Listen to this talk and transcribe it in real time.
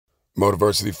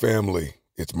Motiversity family,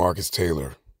 it's Marcus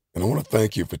Taylor, and I want to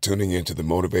thank you for tuning into the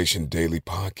Motivation Daily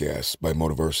Podcast by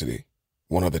Motiversity,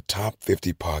 one of the top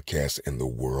 50 podcasts in the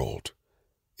world.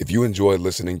 If you enjoy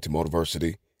listening to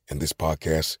Motiversity and this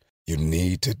podcast, you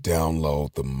need to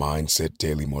download the Mindset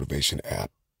Daily Motivation app.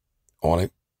 On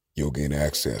it, you'll gain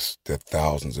access to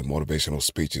thousands of motivational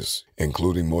speeches,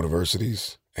 including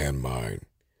Motiversity's and mine.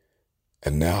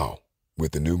 And now,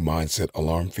 with the new Mindset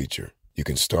Alarm feature, you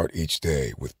can start each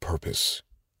day with purpose,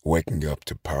 waking up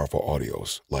to powerful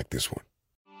audios like this one.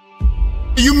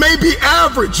 You may be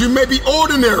average, you may be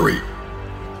ordinary,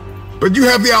 but you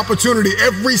have the opportunity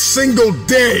every single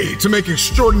day to make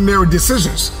extraordinary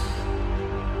decisions.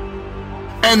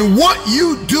 And what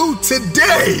you do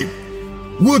today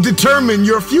will determine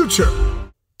your future.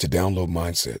 To download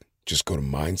Mindset, just go to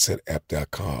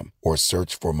mindsetapp.com or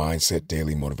search for Mindset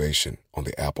Daily Motivation on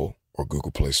the Apple or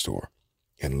Google Play Store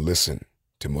and listen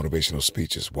to motivational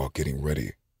speeches while getting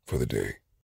ready for the day.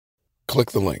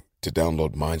 Click the link to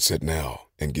download Mindset now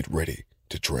and get ready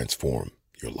to transform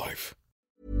your life.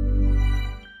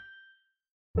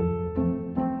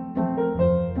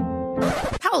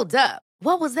 Hold up.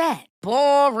 What was that?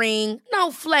 Boring.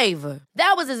 No flavor.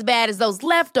 That was as bad as those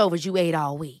leftovers you ate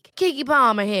all week. Keke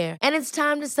Palmer here, and it's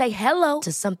time to say hello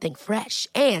to something fresh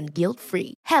and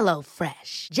guilt-free. Hello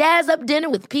Fresh. Jazz up dinner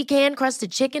with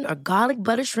pecan-crusted chicken or garlic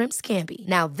butter shrimp scampi.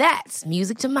 Now that's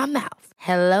music to my mouth.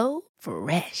 Hello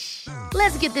Fresh.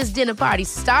 Let's get this dinner party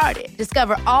started.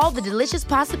 Discover all the delicious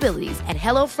possibilities at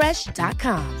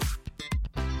hellofresh.com.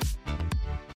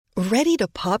 Ready to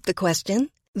pop the question?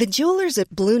 The jewelers at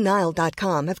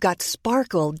BlueNile.com have got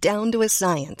sparkle down to a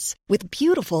science with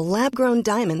beautiful lab-grown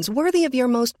diamonds worthy of your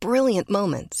most brilliant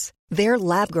moments. Their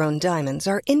lab-grown diamonds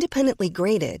are independently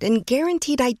graded and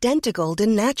guaranteed identical to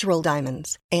natural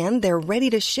diamonds, and they're ready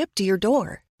to ship to your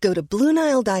door. Go to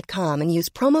BlueNile.com and use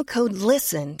promo code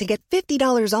LISTEN to get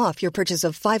 $50 off your purchase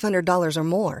of $500 or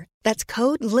more. That's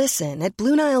code LISTEN at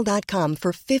BlueNile.com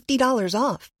for $50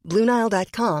 off.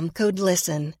 BlueNile.com, code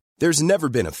LISTEN. There's never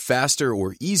been a faster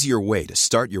or easier way to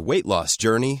start your weight loss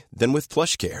journey than with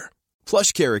PlushCare.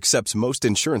 PlushCare accepts most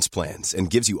insurance plans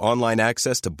and gives you online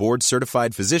access to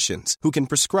board-certified physicians who can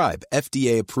prescribe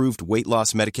FDA-approved weight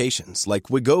loss medications like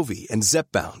Wegovy and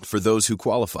Zepbound for those who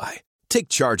qualify. Take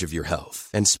charge of your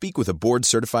health and speak with a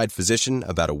board-certified physician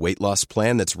about a weight loss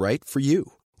plan that's right for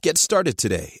you. Get started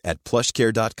today at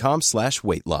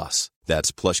plushcare.com/weight loss.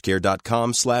 That's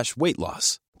plushcare.com/weight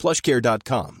loss.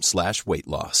 plushcare.com/weight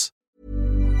loss.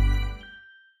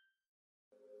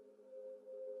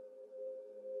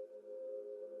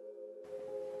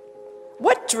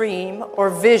 What dream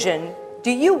or vision do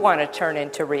you want to turn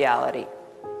into reality?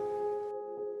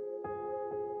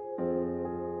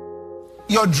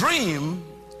 Your dream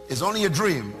is only a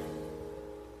dream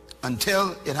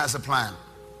until it has a plan.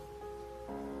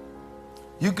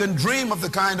 You can dream of the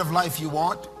kind of life you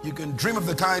want. You can dream of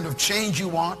the kind of change you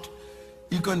want.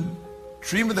 You can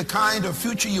dream of the kind of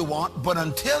future you want, but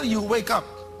until you wake up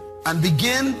and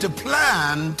begin to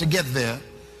plan to get there,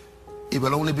 it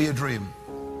will only be a dream.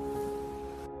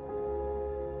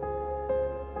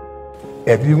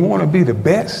 If you want to be the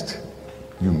best,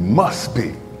 you must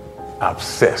be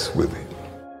obsessed with it.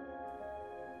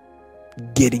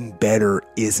 Getting better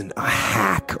isn't a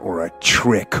hack or a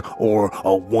trick or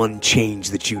a one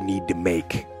change that you need to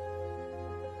make.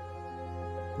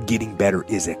 Getting better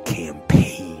is a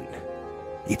campaign.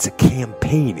 It's a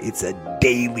campaign. It's a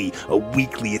daily, a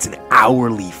weekly, it's an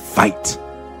hourly fight.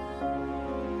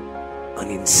 An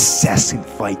incessant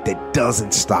fight that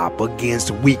doesn't stop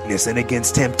against weakness and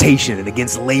against temptation and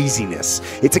against laziness.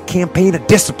 It's a campaign of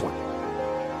discipline.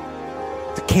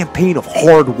 It's a campaign of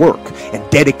hard work and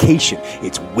dedication.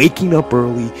 It's waking up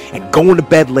early and going to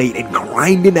bed late and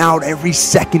grinding out every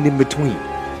second in between.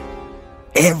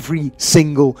 Every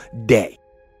single day.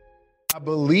 I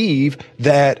believe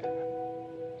that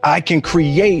I can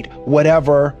create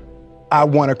whatever I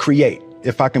want to create.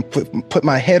 If I can put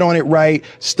my head on it right,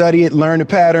 study it, learn the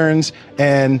patterns,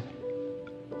 and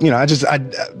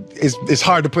it's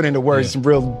hard to put into words. It's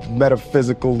real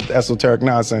metaphysical, esoteric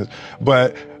nonsense.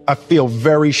 But I feel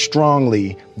very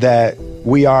strongly that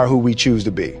we are who we choose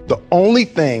to be. The only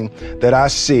thing that I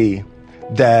see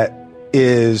that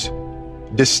is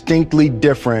distinctly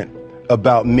different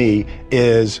about me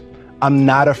is I'm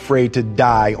not afraid to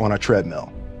die on a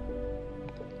treadmill.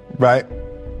 Right?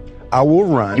 I will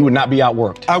run. You would not be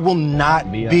outworked. I will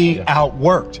not be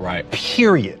outworked. Right.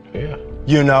 Period. Yeah.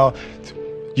 You know,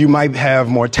 you might have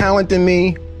more talent than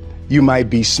me. You might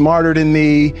be smarter than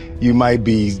me. You might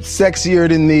be sexier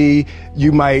than me.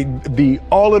 You might be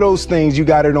all of those things. You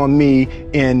got it on me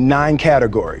in 9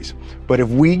 categories. But if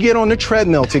we get on the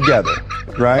treadmill together,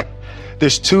 right,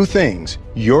 there's two things.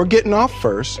 You're getting off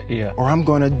first, or I'm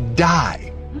going to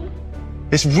die.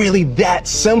 It's really that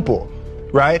simple,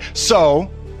 right?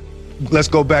 So let's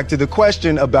go back to the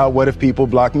question about what if people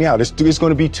block me out. It's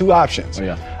going to be two options.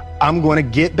 I'm going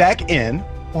to get back in,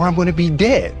 or I'm going to be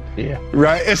dead.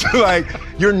 Right? It's like,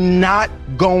 you're not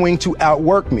going to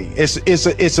outwork me. It's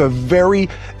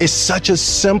such a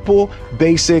simple,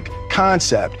 basic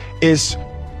concept. It's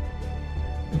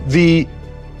the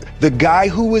guy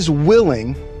who is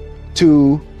willing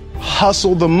to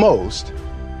hustle the most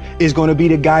is going to be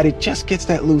the guy that just gets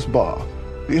that loose ball.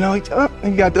 You know, he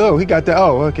got two. He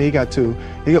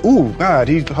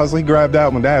hustled, he grabbed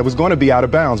that one. That was going to be out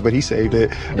of bounds, but he saved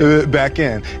it back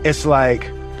in. It's like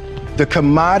the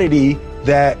commodity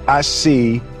that I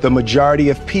see the majority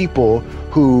of people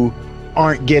who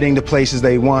aren't getting the places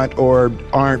they want or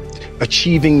aren't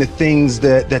achieving the things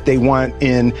that they want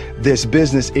in this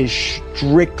business is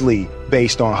strictly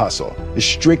based on hustle. It's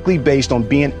strictly based on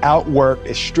being outworked.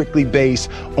 It's strictly based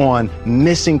on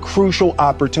missing crucial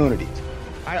opportunities.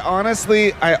 I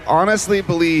honestly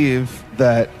believe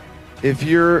that if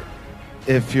you're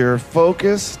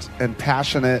focused and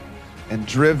passionate and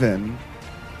driven,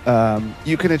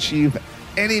 you can achieve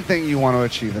anything you want to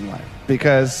achieve in life.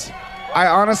 Because I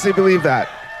honestly believe that.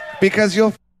 Because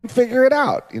you'll figure it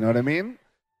out. You know what I mean?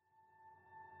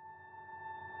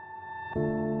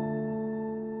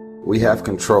 We have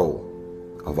control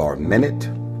of our minute,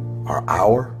 our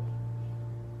hour,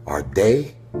 our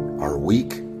day, our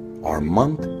week, our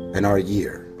month, and our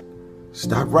year.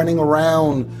 Stop running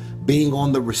around being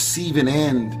on the receiving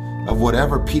end of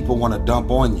whatever people want to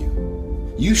dump on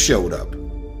you. You showed up.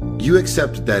 You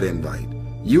accepted that invite.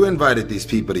 You invited these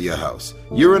people to your house.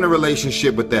 You're in a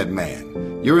relationship with that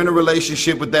man. You're in a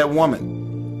relationship with that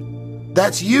woman.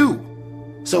 That's you.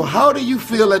 So how do you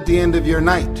feel at the end of your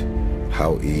night?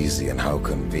 How easy and how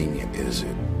convenient is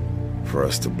it for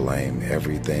us to blame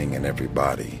everything and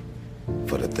everybody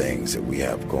for the things that we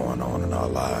have going on in our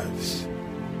lives?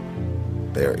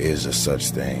 There is a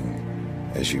such thing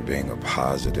as you being a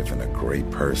positive and a great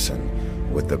person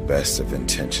with the best of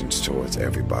intentions towards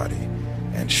everybody,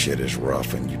 and shit is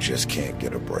rough and you just can't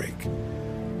get a break.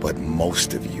 But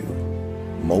most of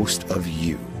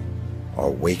you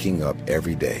are waking up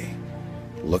every day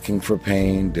looking for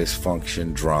pain,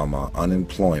 dysfunction, drama,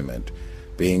 unemployment,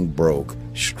 being broke,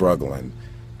 struggling,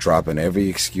 dropping every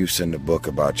excuse in the book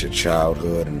about your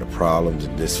childhood and the problems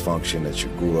and dysfunction that you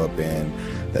grew up in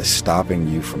that's stopping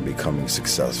you from becoming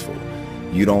successful.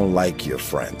 You don't like your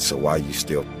friends, so why are you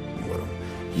still with them?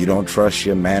 You don't trust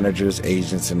your managers,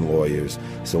 agents, and lawyers,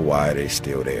 so why are they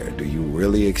still there? Do you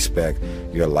really expect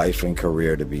your life and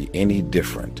career to be any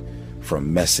different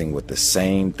from messing with the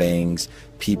same things,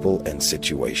 people, and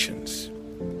situations?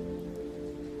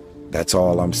 That's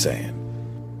all I'm saying.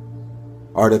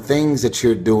 Are the things that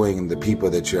you're doing, the people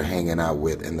that you're hanging out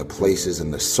with, and the places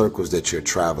and the circles that you're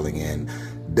traveling in,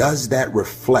 does that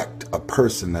reflect a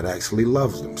person that actually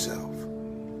loves themselves?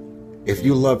 If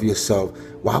you love yourself,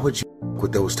 why would you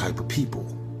with those type of people?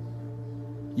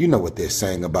 You know what they're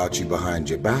saying about you behind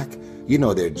your back. You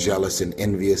know they're jealous and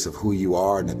envious of who you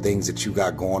are and the things that you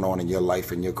got going on in your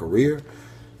life and your career.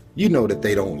 You know that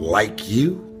they don't like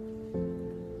you.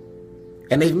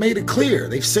 And they've made it clear.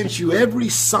 They've sent you every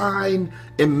sign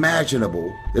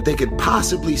imaginable that they could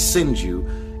possibly send you.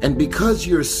 And because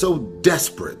you're so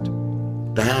desperate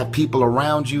to have people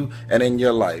around you and in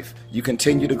your life, you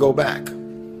continue to go back.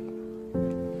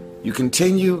 You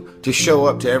continue to show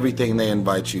up to everything they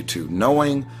invite you to,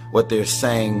 knowing what they're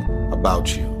saying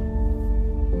about you.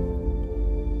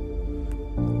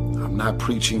 I'm not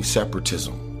preaching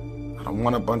separatism. I don't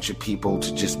want a bunch of people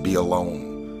to just be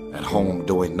alone at home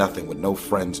doing nothing with no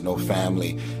friends, no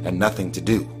family, and nothing to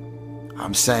do.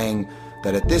 I'm saying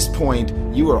that at this point,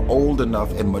 you are old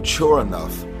enough and mature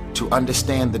enough to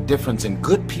understand the difference in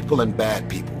good people and bad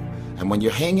people. And when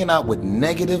you're hanging out with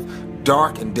negative,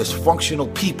 dark, and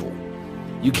dysfunctional people,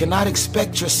 you cannot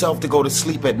expect yourself to go to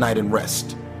sleep at night and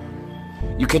rest.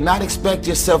 You cannot expect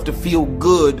yourself to feel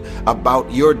good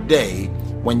about your day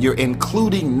when you're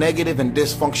including negative and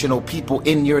dysfunctional people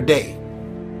in your day.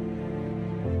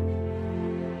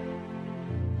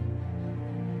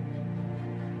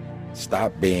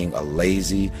 Stop being a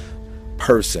lazy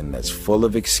person that's full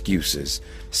of excuses,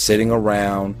 sitting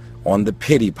around on the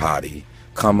pity potty,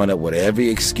 coming up with every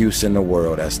excuse in the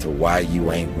world as to why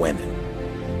you ain't winning.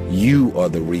 You are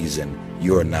the reason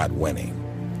you're not winning.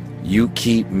 You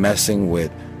keep messing with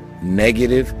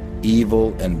negative,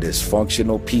 evil, and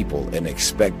dysfunctional people and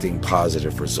expecting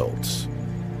positive results.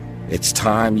 It's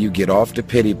time you get off the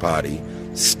pity potty,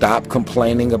 Stop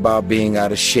complaining about being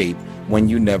out of shape when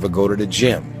you never go to the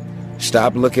gym.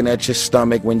 Stop looking at your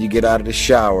stomach when you get out of the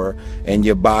shower and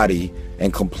your body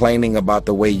and complaining about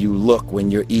the way you look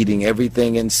when you're eating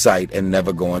everything in sight and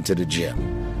never going to the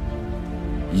gym.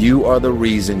 You are the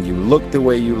reason you look the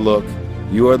way you look.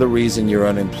 You are the reason you're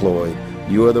unemployed.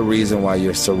 You are the reason why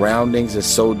your surroundings are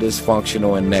so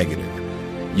dysfunctional and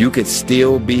negative. You could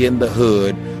still be in the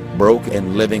hood, broke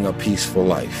and living a peaceful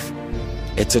life.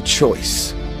 It's a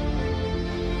choice.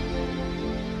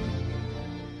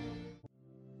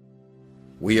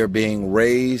 We are being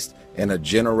raised in a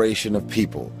generation of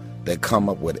people that come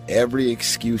up with every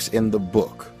excuse in the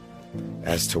book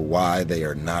as to why they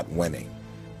are not winning.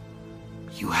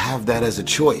 You have that as a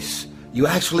choice. You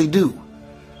actually do.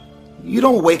 You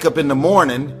don't wake up in the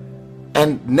morning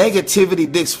and negativity,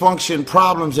 dysfunction,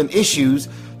 problems, and issues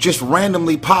just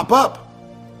randomly pop up.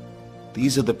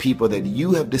 These are the people that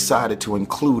you have decided to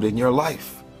include in your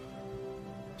life.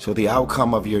 So the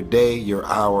outcome of your day, your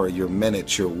hour, your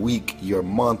minute, your week, your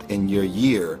month, and your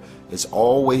year is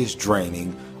always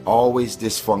draining, always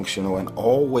dysfunctional, and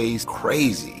always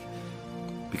crazy.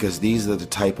 Because these are the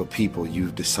type of people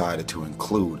you've decided to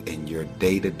include in your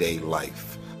day-to-day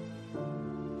life.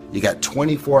 You got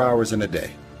 24 hours in a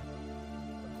day.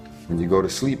 When you go to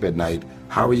sleep at night,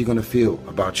 how are you going to feel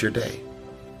about your day?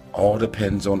 All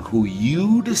depends on who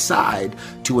you decide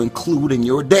to include in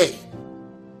your day.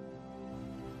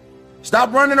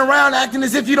 Stop running around acting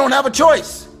as if you don't have a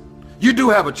choice. You do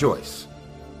have a choice.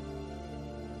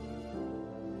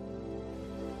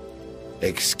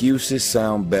 Excuses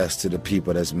sound best to the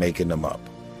people that's making them up.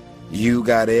 You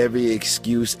got every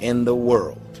excuse in the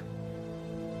world.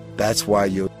 That's why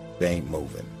your ain't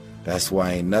moving. That's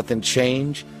why ain't nothing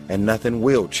changed and nothing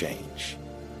will change.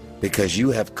 Because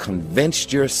you have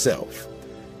convinced yourself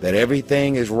that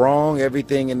everything is wrong,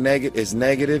 everything is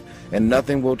negative, and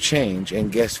nothing will change.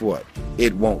 And guess what?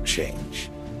 It won't change.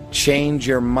 Change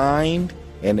your mind,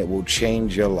 and it will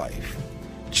change your life.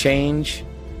 Change.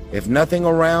 If nothing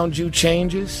around you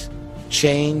changes,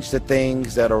 change the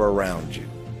things that are around you.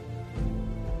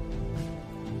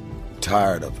 I'm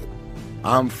tired of it.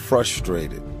 I'm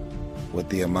frustrated with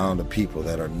the amount of people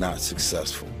that are not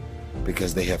successful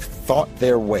because they have thought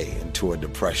their way into a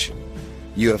depression.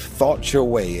 You have thought your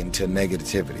way into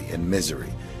negativity and misery.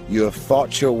 You have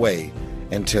thought your way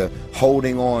into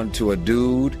holding on to a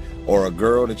dude or a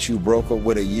girl that you broke up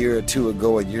with a year or two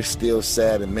ago and you're still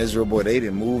sad and miserable. They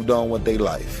done moved on with their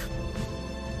life.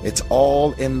 It's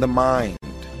all in the mind.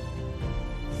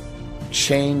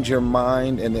 Change your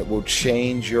mind and it will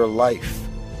change your life.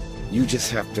 You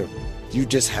just have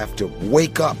to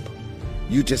wake up.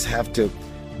 You just have to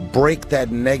break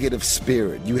that negative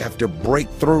spirit. You have to break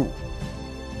through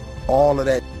all of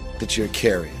that you're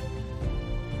carrying.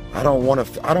 I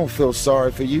don't feel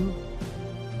sorry for you.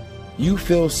 You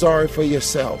feel sorry for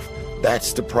yourself.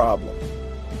 That's the problem.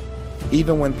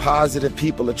 Even when positive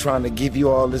people are trying to give you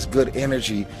all this good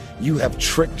energy, you have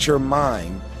tricked your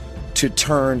mind to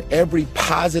turn every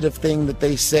positive thing that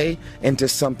they say into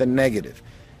something negative.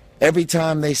 Every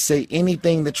time they say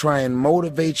anything to try and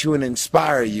motivate you and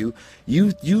inspire you,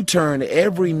 you turn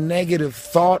every negative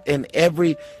thought and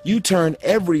you turn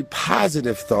every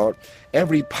positive thought,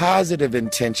 every positive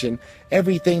intention,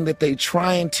 everything that they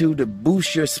trying to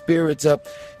boost your spirits up,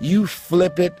 you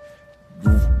flip it,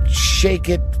 shake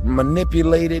it,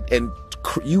 manipulate it, and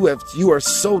you are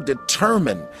so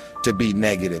determined to be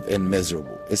negative and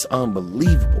miserable. It's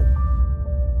unbelievable.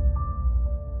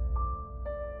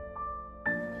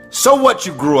 So what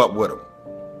you grew up with them?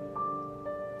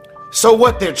 So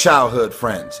what their childhood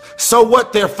friends? So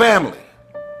what their family?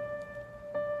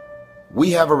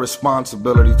 We have a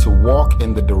responsibility to walk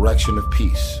in the direction of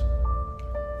peace.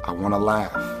 I want to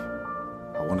laugh.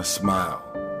 I want to smile.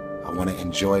 I want to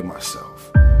enjoy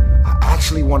myself. I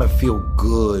actually want to feel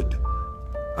good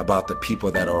about the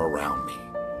people that are around me.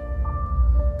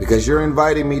 Because you're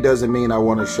inviting me doesn't mean I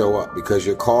want to show up. Because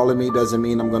you're calling me doesn't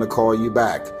mean I'm going to call you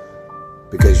back.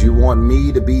 Because you want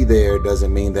me to be there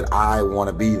doesn't mean that I want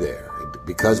to be there.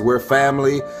 Because we're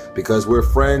family, because we're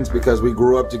friends, because we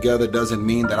grew up together doesn't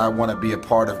mean that I want to be a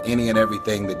part of any and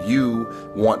everything that you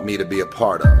want me to be a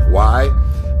part of. Why?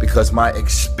 Because my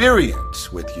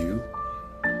experience with you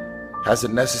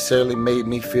hasn't necessarily made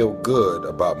me feel good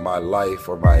about my life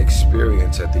or my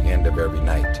experience at the end of every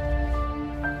night.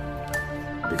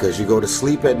 Because you go to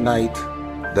sleep at night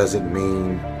doesn't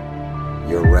mean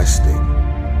you're resting.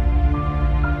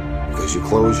 Because you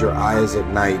close your eyes at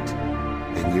night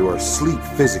and you are asleep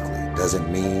physically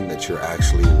doesn't mean that you're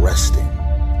actually resting.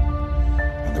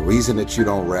 And the reason that you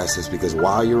don't rest is because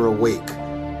while you're awake,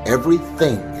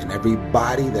 Everything and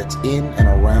everybody that's in and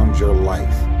around your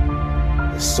life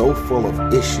is so full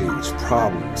of issues,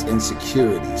 problems,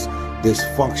 insecurities,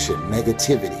 dysfunction,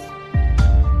 negativity.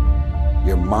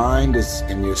 Your mind is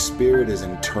and your spirit is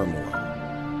in turmoil.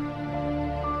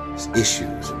 There's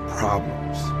issues and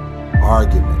problems,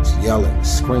 arguments, yelling,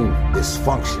 screaming,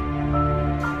 dysfunction.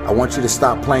 I want you to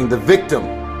stop playing the victim.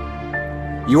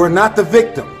 You are not the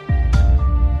victim.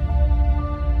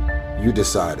 You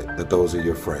decided that those are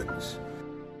your friends.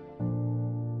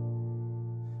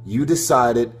 You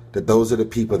decided that those are the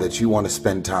people that you want to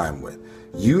spend time with.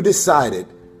 You decided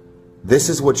this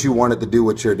is what you wanted to do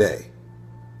with your day.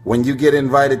 When you get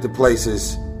invited to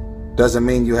places, doesn't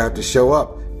mean you have to show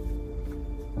up.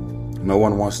 No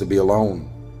one wants to be alone.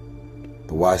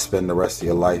 But why spend the rest of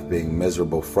your life being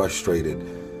miserable, frustrated,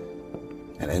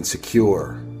 and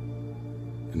insecure,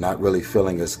 and not really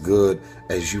feeling as good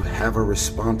as you have a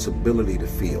responsibility to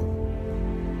feel?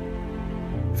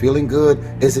 Feeling good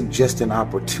isn't just an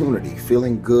opportunity.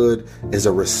 Feeling good is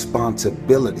a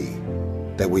responsibility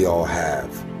that we all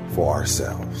have for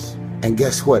ourselves. And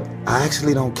guess what? I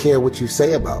actually don't care what you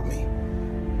say about me.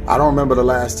 I don't remember the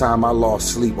last time I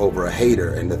lost sleep over a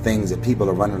hater and the things that people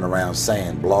are running around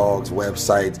saying, blogs,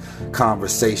 websites,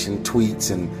 conversation, tweets,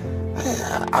 and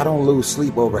I don't lose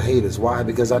sleep over haters. Why?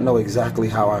 Because I know exactly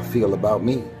how I feel about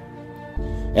me.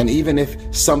 And even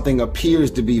if something appears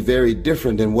to be very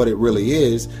different than what it really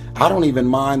is, I don't even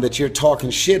mind that you're talking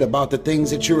shit about the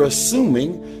things that you're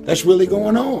assuming that's really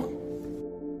going on.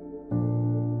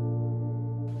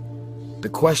 The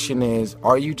question is,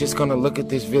 are you just going to look at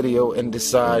this video and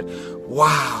decide,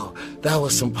 wow, that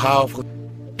was some powerful,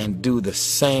 and do the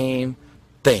same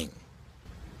thing?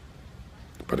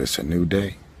 But it's a new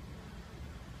day.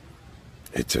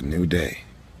 It's a new day.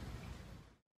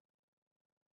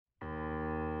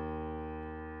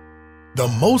 The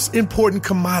most important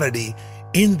commodity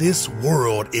in this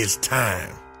world is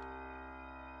time.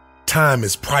 Time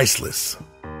is priceless.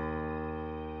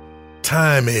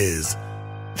 Time is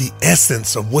the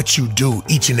essence of what you do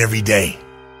each and every day.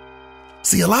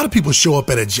 See, a lot of people show up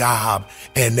at a job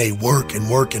and they work and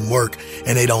work and work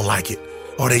and they don't like it.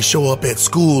 Or they show up at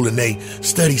school and they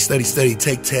study,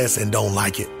 take tests and don't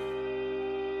like it.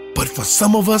 But for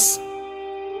some of us,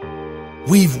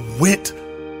 we've went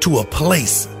to a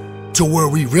place to where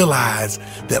we realize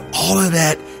that all of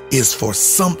that is for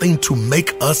something to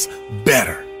make us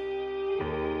better.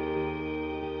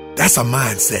 That's a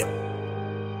mindset.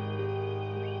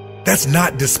 That's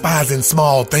not despising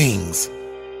small things.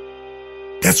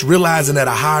 That's realizing that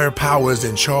a higher power is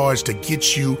in charge to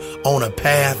get you on a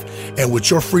path, and with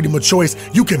your freedom of choice,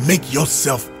 you can make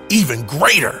yourself even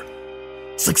greater.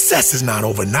 Success is not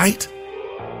overnight.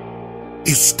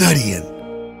 It's studying,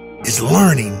 it's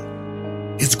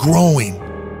learning, it's growing,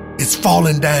 it's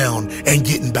falling down and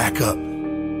getting back up.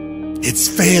 It's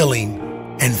failing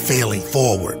and failing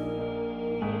forward.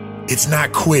 It's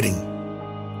not quitting.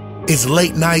 It's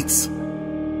late nights,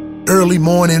 early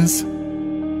mornings,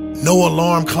 no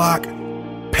alarm clock,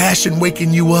 passion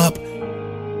waking you up.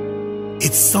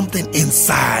 It's something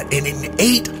inside, an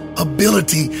innate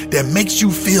ability that makes you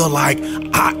feel like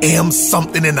I am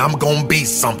something and I'm gonna be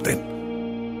something.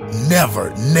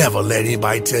 Never let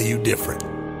anybody tell you different.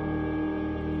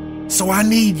 So I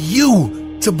need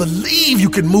you to believe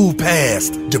you can move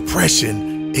past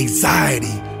depression,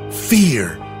 anxiety,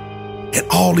 fear, and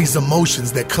all these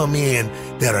emotions that come in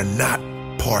that are not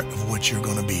part of what you're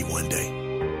gonna be one day.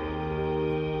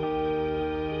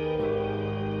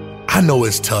 I know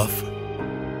it's tough,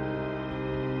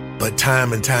 but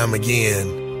time and time again,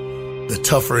 the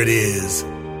tougher it is,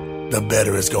 the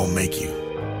better it's gonna make you.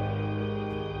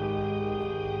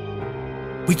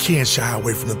 We can't shy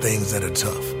away from the things that are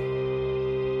tough,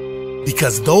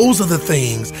 because those are the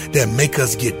things that make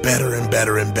us get better and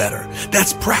better and better.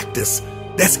 That's practice.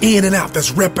 That's in and out. That's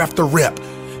rep after rep,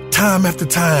 time after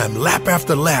time, lap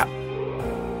after lap,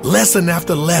 lesson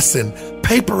after lesson,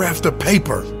 paper after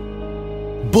paper,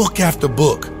 book after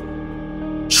book,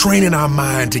 training our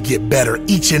mind to get better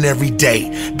each and every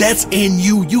day. That's in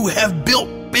you. You have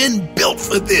been built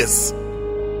for this.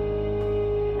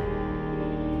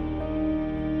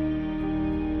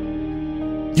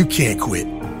 You can't quit.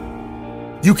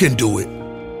 You can do it.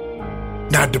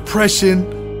 Not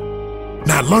depression,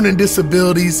 not learning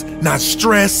disabilities, not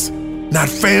stress, not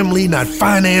family, not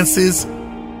finances,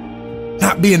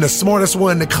 not being the smartest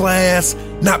one in the class,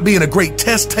 not being a great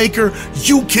test taker.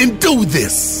 You can do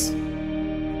this.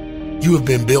 You have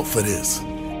been built for this.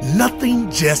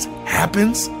 Nothing just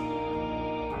happens.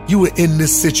 You are in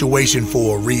this situation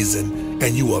for a reason,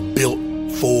 and you are built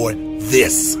for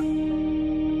this.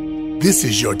 This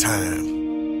is your time.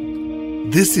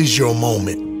 This is your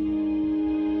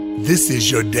moment. This is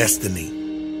your destiny.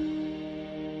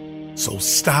 So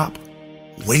stop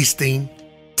wasting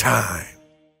time.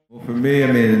 Well, for me,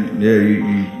 I mean,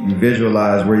 you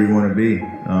visualize where you want to be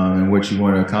and what you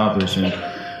want to accomplish, and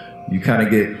you kind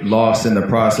of get lost in the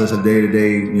process of day to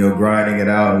day, grinding it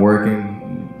out and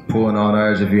working, pulling on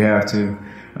ours if you have to.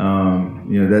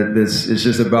 It's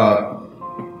just about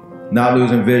not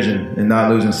losing vision and not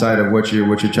losing sight of what you're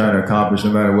trying to accomplish, no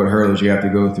matter what hurdles you have to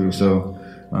go through. So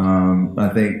I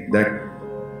think that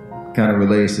kind of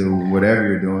relates to whatever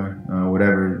you're doing,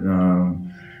 whatever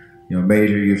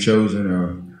major you've chosen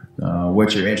or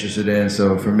what you're interested in.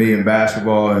 So for me in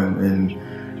basketball,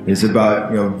 and it's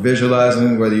about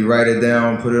visualizing, whether you write it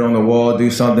down, put it on the wall, do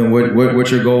something,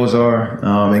 what your goals are,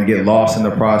 and get lost in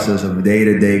the process of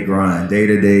day-to-day grind,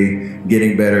 day-to-day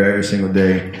getting better every single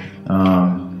day.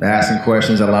 Asking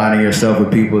questions, aligning yourself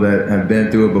with people that have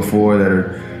been through it before, that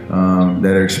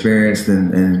are experienced,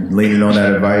 and leaning on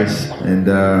that advice, and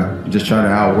just trying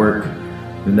to outwork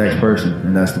the next person,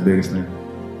 and that's the biggest thing.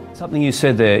 Something you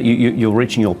said there, you're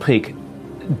reaching your peak.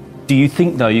 Do you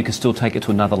think, though, you can still take it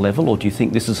to another level, or do you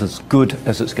think this is as good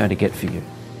as it's going to get for you?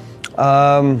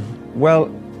 I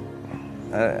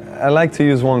like to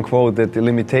use one quote, that the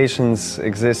limitations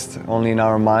exist only in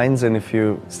our minds, and if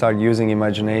you start using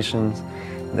imaginations,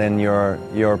 then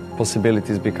your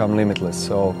possibilities become limitless.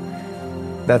 So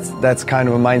that's kind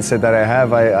of a mindset that I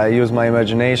have. I use my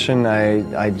imagination.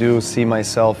 I do see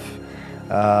myself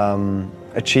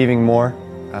achieving more.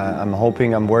 I'm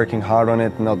hoping, I'm working hard on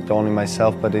it, not only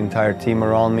myself, but the entire team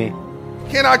around me. You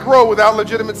cannot grow without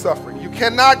legitimate suffering. You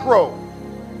cannot grow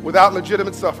without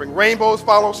legitimate suffering. Rainbows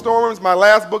follow storms. My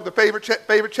last book, the favorite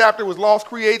chapter, was Loss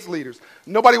Creates Leaders.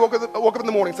 Nobody woke up in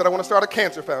the morning and said, I want to start a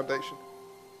cancer foundation.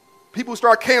 People who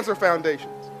start cancer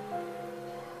foundations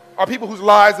are people whose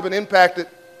lives have been impacted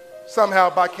somehow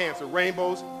by cancer.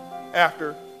 Rainbows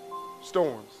after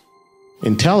storms.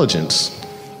 Intelligence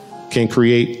can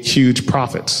create huge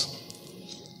profits.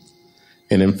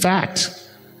 And in fact,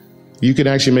 you can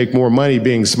actually make more money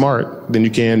being smart than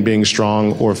you can being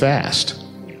strong or fast.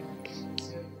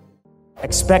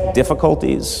 Expect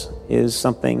difficulties is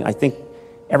something I think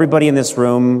everybody in this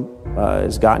room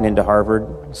has gotten into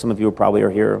Harvard. Some of you probably are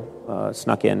here,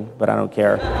 snuck in, but I don't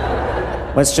care.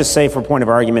 Let's just say, for point of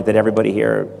argument, that everybody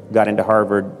here got into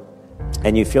Harvard,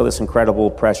 and you feel this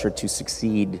incredible pressure to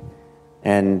succeed.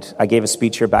 And I gave a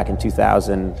speech here back in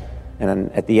 2000,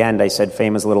 and at the end I said,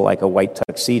 fame is a little like a white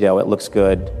tuxedo, it looks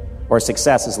good. Or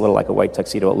success is a little like a white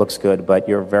tuxedo, it looks good, but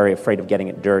you're very afraid of getting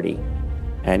it dirty,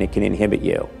 and it can inhibit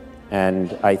you.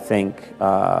 And I think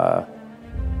I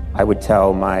would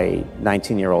tell my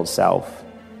 19-year-old self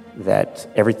that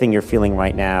everything you're feeling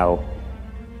right now,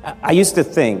 I used to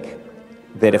think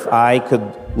that if I could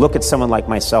look at someone like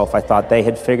myself, I thought they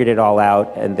had figured it all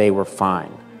out and they were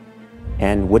fine.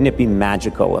 And wouldn't it be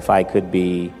magical if I could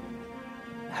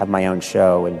have my own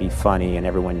show and be funny and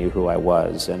everyone knew who I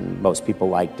was and most people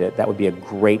liked it? That would be a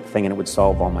great thing, and it would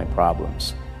solve all my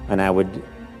problems. And I would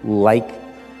like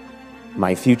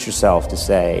my future self to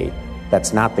say,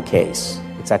 that's not the case.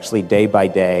 It's actually day by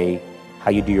day,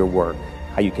 how you do your work,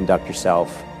 how you conduct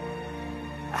yourself,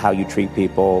 how you treat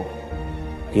people,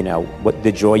 what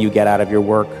the joy you get out of your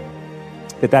work,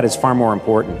 that is far more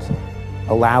important.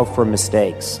 Allow for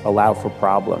mistakes, allow for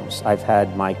problems. I've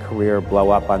had my career blow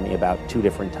up on me about 2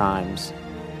 different times,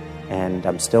 and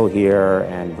I'm still here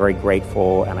and very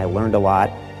grateful, and I learned a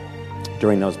lot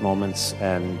during those moments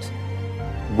and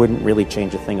wouldn't really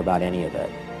change a thing about any of it.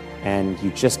 And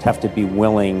you just have to be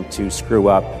willing to screw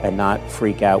up and not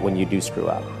freak out when you do screw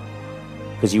up,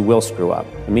 because you will screw up.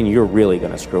 I mean, you're really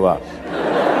going to screw up.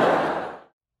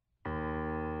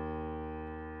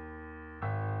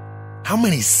 How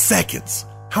many seconds,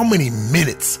 how many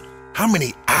minutes, how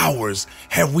many hours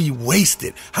have we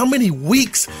wasted? How many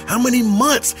weeks, how many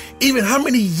months, even how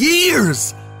many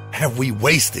years have we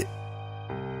wasted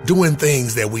doing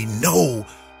things that we know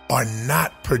are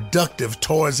not productive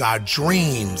towards our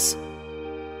dreams?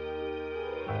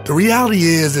 The reality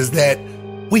is that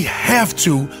we have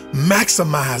to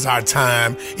maximize our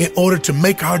time in order to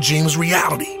make our dreams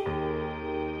reality.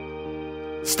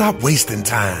 Stop wasting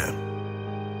time.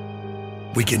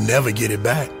 We can never get it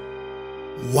back.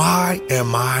 Why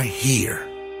am I here?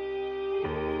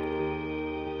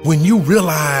 When you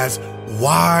realize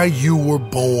why you were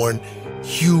born,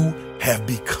 you have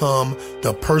become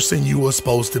the person you were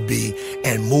supposed to be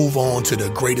and move on to the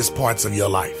greatest parts of your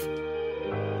life.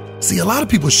 See, a lot of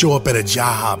people show up at a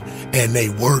job and they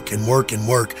work and work and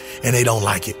work and they don't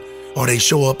like it. Or they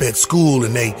show up at school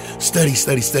and they study,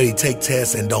 take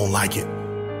tests and don't like it.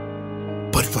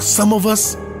 But for some of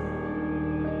us,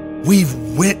 we've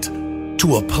went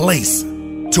to a place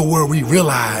to where we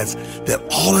realize that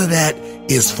all of that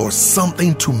is for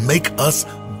something to make us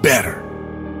better.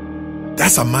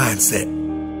 That's a mindset.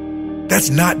 That's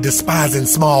not despising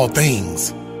small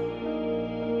things.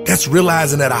 That's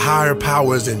realizing that a higher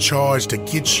power is in charge to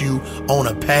get you on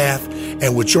a path,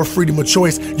 and with your freedom of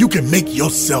choice, you can make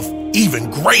yourself even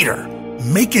greater.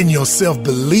 Making yourself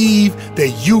believe that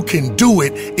you can do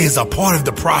it is a part of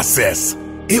the process.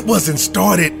 It wasn't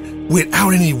started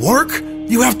without any work.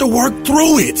 You have to work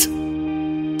through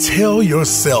it. Tell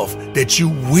yourself that you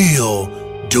will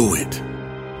do it.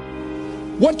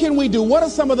 What can we do? What are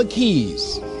some of the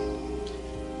keys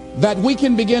that we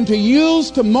can begin to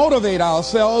use to motivate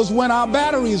ourselves when our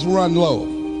batteries run low?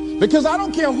 Because I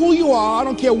don't care who you are, I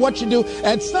don't care what you do,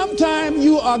 at some time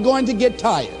you are going to get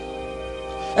tired.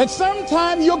 At some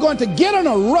time you're going to get in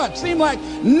a rut, seem like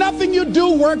nothing you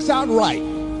do works out right.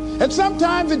 And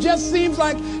sometimes it just seems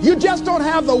like you just don't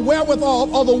have the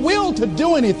wherewithal or the will to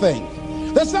do anything.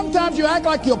 That sometimes you act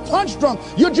like you're punch drunk.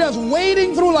 You're just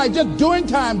wading through, like just doing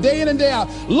time day in and day out,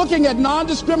 looking at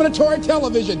non-discriminatory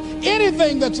television,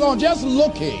 anything that's on, just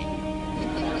looking.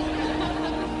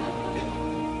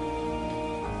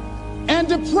 And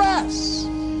depressed,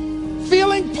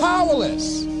 feeling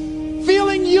powerless,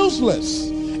 feeling useless,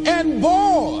 and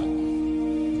bored.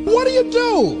 What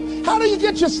do? How do you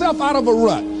get yourself out of a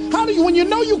rut? How do you, when you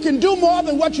know you can do more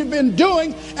than what you've been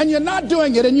doing and you're not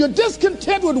doing it and you're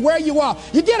discontent with where you are,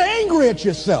 you get angry at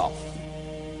yourself.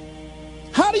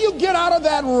 How do you get out of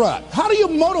that rut? How do you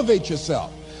motivate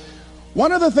yourself?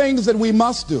 One of the things that we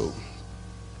must do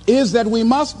is that we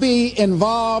must be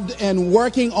involved in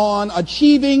working on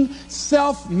achieving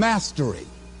self-mastery.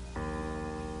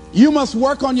 You must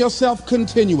work on yourself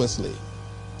continuously.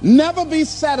 Never be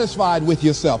satisfied with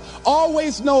yourself.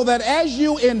 Always know that as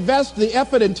you invest the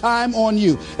effort and time on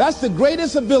you, that's the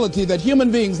greatest ability that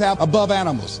human beings have above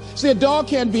animals. See, a dog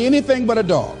can't be anything but a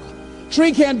dog.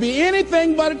 Tree can't be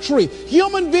anything but a tree.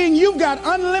 Human being, you've got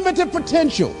unlimited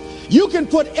potential. You can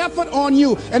put effort on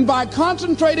you, and by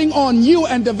concentrating on you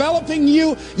and developing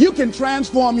you, you can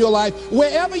transform your life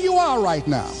wherever you are right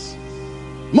now.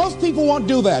 Most people won't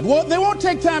do that. Well, they won't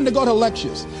take time to go to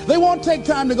lectures. They won't take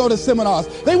time to go to seminars.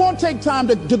 They won't take time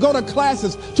to go to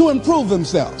classes to improve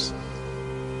themselves.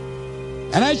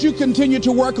 And as you continue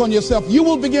to work on yourself, you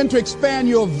will begin to expand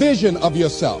your vision of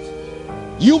yourself.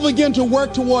 You'll begin to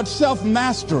work towards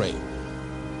self-mastery.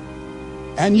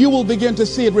 And you will begin to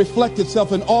see it reflect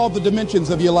itself in all the dimensions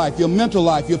of your life, your mental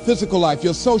life, your physical life,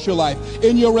 your social life,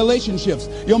 in your relationships,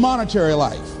 your monetary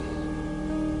life.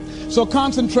 So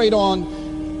concentrate on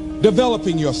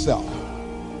developing yourself.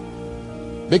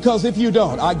 Because if you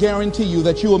don't, I guarantee you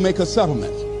that you will make a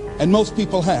settlement. And most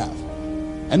people have.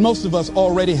 And most of us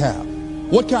already have.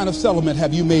 What kind of settlement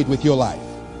have you made with your life?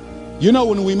 You know,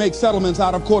 when we make settlements,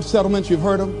 out of court settlements, you've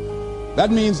heard them?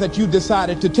 That means that you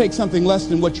decided to take something less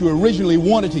than what you originally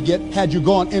wanted to get had you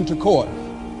gone into court.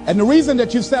 And the reason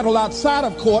that you settled outside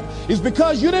of court is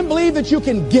because you didn't believe that you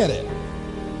can get it.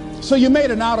 So you made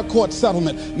an out-of-court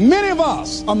settlement. Many of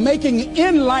us are making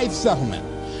in-life settlement.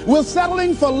 We're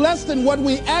settling for less than what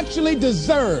we actually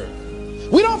deserve.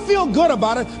 We don't feel good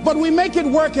about it, but we make it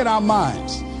work in our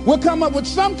minds. We'll come up with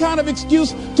some kind of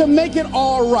excuse to make it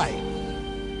all right.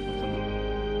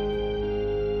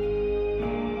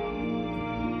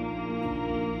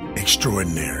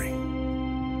 Extraordinary.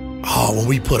 Oh, when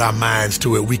we put our minds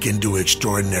to it, we can do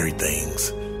extraordinary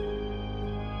things.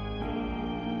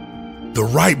 The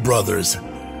Wright brothers,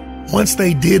 once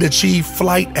they did achieve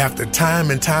flight after time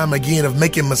and time again of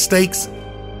making mistakes,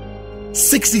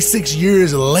 66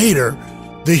 years later,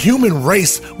 the human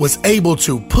race was able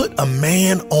to put a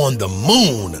man on the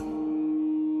moon.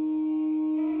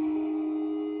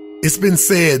 It's been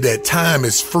said that time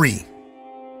is free,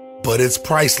 but it's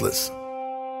priceless.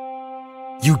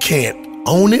 You can't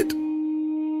own it,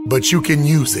 but you can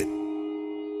use it.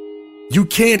 You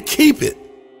can't keep it,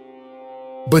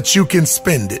 but you can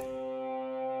spend it.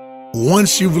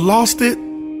 Once you've lost it,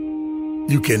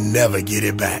 you can never get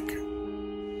it back.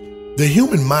 The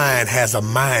human mind has a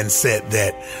mindset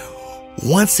that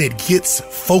once it gets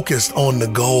focused on the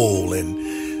goal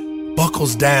and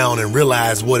buckles down and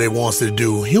realizes what it wants to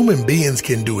do, human beings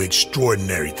can do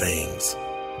extraordinary things.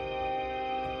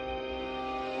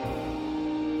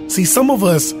 See, some of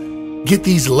us get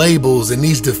these labels and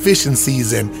these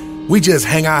deficiencies and we just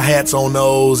hang our hats on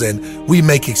those and we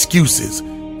make excuses.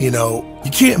 You know,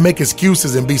 you can't make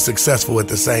excuses and be successful at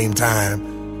the same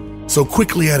time. So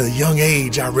quickly at a young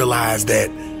age, I realized that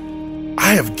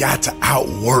I have got to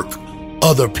outwork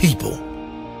other people.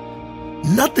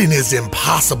 Nothing is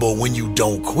impossible when you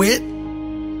don't quit.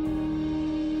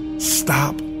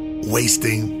 Stop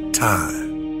wasting time.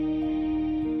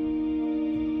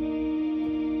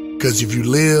 Because if you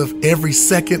live every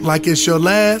second like it's your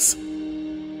last,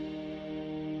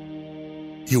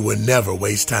 you will never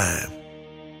waste time.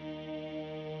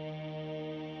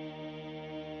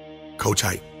 Coach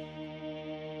Hype.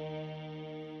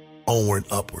 Onward,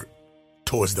 upward,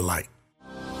 towards the light.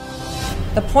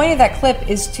 The point of that clip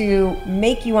is to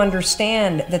make you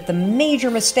understand that the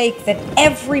major mistake that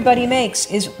everybody makes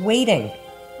is waiting.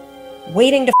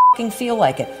 Waiting to fucking feel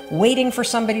like it. Waiting for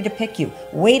somebody to pick you.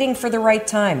 Waiting for the right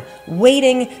time.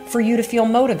 Waiting for you to feel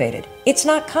motivated. It's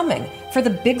not coming. For the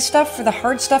big stuff, for the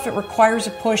hard stuff, it requires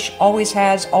a push. Always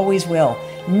has, always will.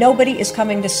 Nobody is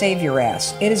coming to save your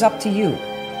ass. It is up to you.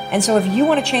 And so if you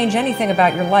want to change anything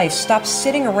about your life, stop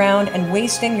sitting around and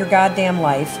wasting your goddamn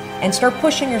life and start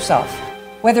pushing yourself.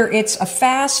 Whether it's a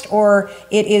fast, or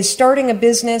it is starting a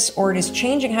business, or it is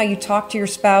changing how you talk to your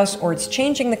spouse, or it's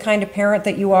changing the kind of parent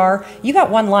that you are, you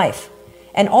got one life.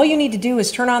 And all you need to do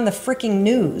is turn on the freaking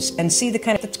news and see the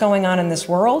kind of that's going on in this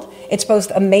world. It's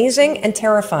both amazing and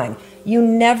terrifying. You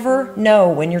never know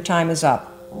when your time is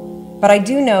up. But I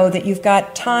do know that you've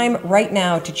got time right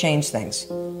now to change things.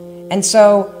 And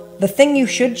so the thing you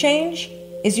should change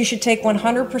is you should take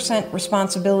 100%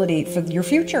 responsibility for your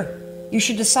future. You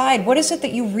should decide, what is it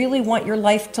that you really want your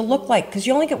life to look like? Because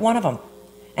you only get one of them,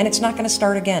 and it's not going to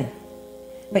start again.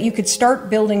 But you could start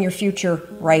building your future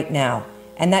right now.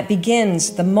 And that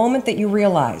begins the moment that you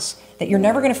realize that you're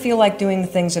never going to feel like doing the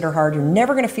things that are hard. You're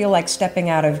never going to feel like stepping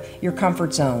out of your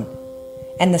comfort zone.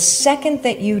 And the second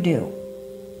that you do,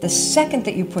 the second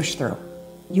that you push through,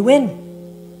 you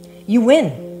win. You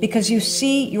win because you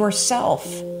see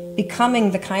yourself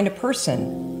becoming the kind of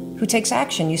person who takes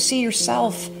action. You see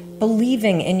yourself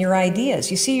believing in your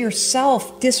ideas. You see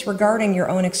yourself disregarding your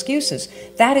own excuses.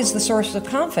 That is the source of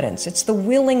confidence. It's the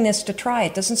willingness to try.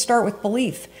 It doesn't start with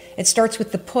belief. It starts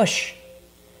with the push.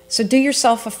 So do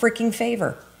yourself a freaking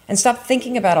favor and stop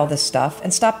thinking about all this stuff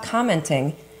and stop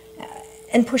commenting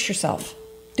and push yourself.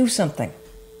 Do something.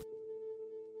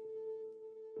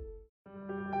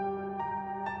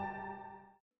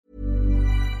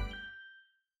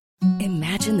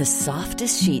 Imagine the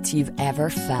softest sheets you've ever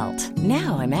felt.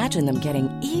 Now imagine them getting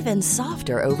even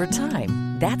softer over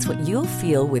time. That's what you'll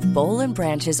feel with Boll &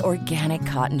 Branch's organic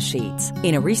cotton sheets.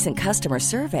 In a recent customer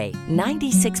survey,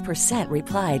 96%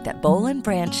 replied that Boll &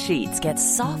 Branch sheets get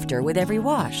softer with every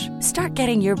wash. Start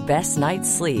getting your best night's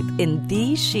sleep in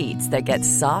these sheets that get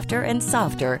softer and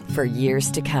softer for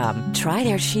years to come. Try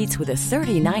their sheets with a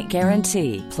 30-night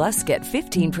guarantee. Plus, get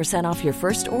 15% off your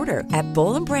first order at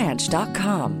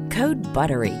bollandbranch.com. Code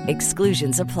BUTTERY.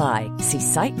 Exclusions apply. See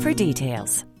site for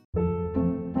details.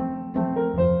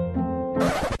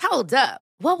 Hold up.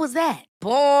 What was that?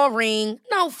 Boring.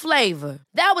 No flavor.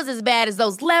 That was as bad as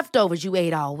those leftovers you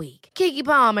ate all week. Keke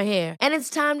Palmer here, and it's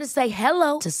time to say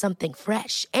hello to something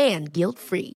fresh and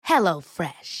guilt-free. Hello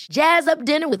Fresh. Jazz up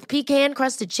dinner with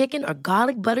pecan-crusted chicken or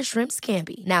garlic butter shrimp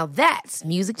scampi. Now that's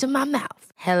music to my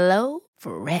mouth. Hello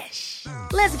Fresh.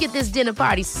 Let's get this dinner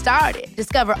party started.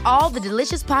 Discover all the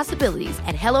delicious possibilities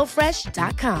at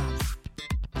HelloFresh.com.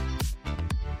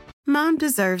 Mom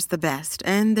deserves the best,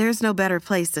 and there's no better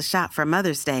place to shop for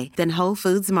Mother's Day than Whole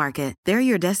Foods Market. They're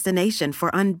your destination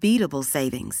for unbeatable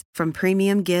savings, from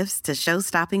premium gifts to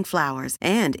show-stopping flowers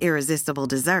and irresistible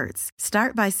desserts.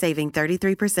 Start by saving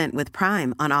 33% with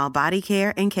Prime on all body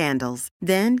care and candles.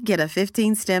 Then get a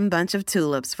 15-stem bunch of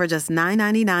tulips for just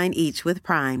 $9.99 each with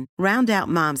Prime. Round out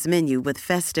Mom's menu with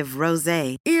festive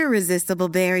rosé, irresistible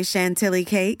berry chantilly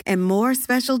cake, and more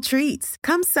special treats.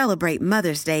 Come celebrate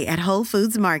Mother's Day at Whole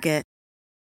Foods Market.